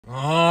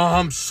Oh,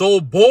 I'm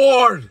so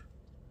bored.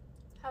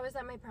 How is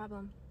that my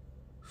problem?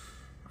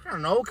 I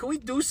don't know. Can we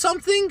do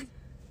something?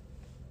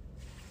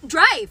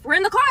 Drive. We're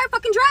in the car.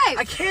 Fucking drive.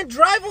 I can't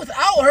drive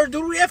without her,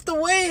 dude. We have to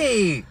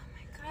wait.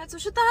 Oh my god, so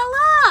shut the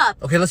hell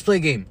up. Okay, let's play a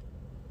game.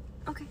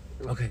 Okay.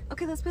 Okay.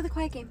 Okay, let's play the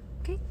quiet game.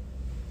 Okay?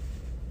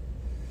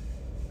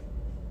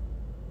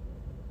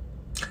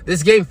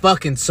 This game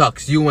fucking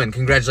sucks. You win.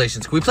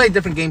 Congratulations. Can we play a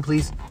different game,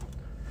 please?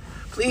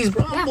 Please,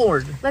 bro. I'm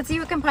bored. Let's see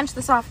who can punch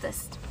the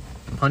softest.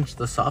 Punch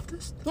the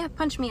softest? Yeah,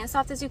 punch me as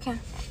soft as you can.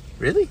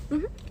 Really?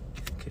 Mm-hmm.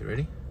 Okay,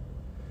 ready?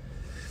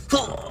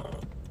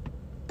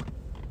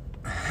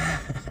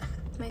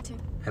 My turn.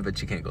 I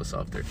bet you can't go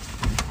softer.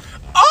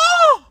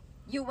 Oh!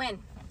 You win.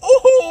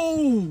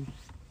 Oh!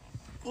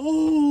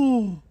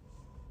 Oh!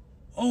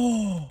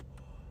 Oh!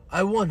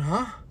 I won,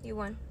 huh? You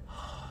won.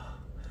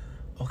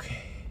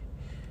 Okay.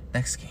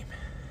 Next game.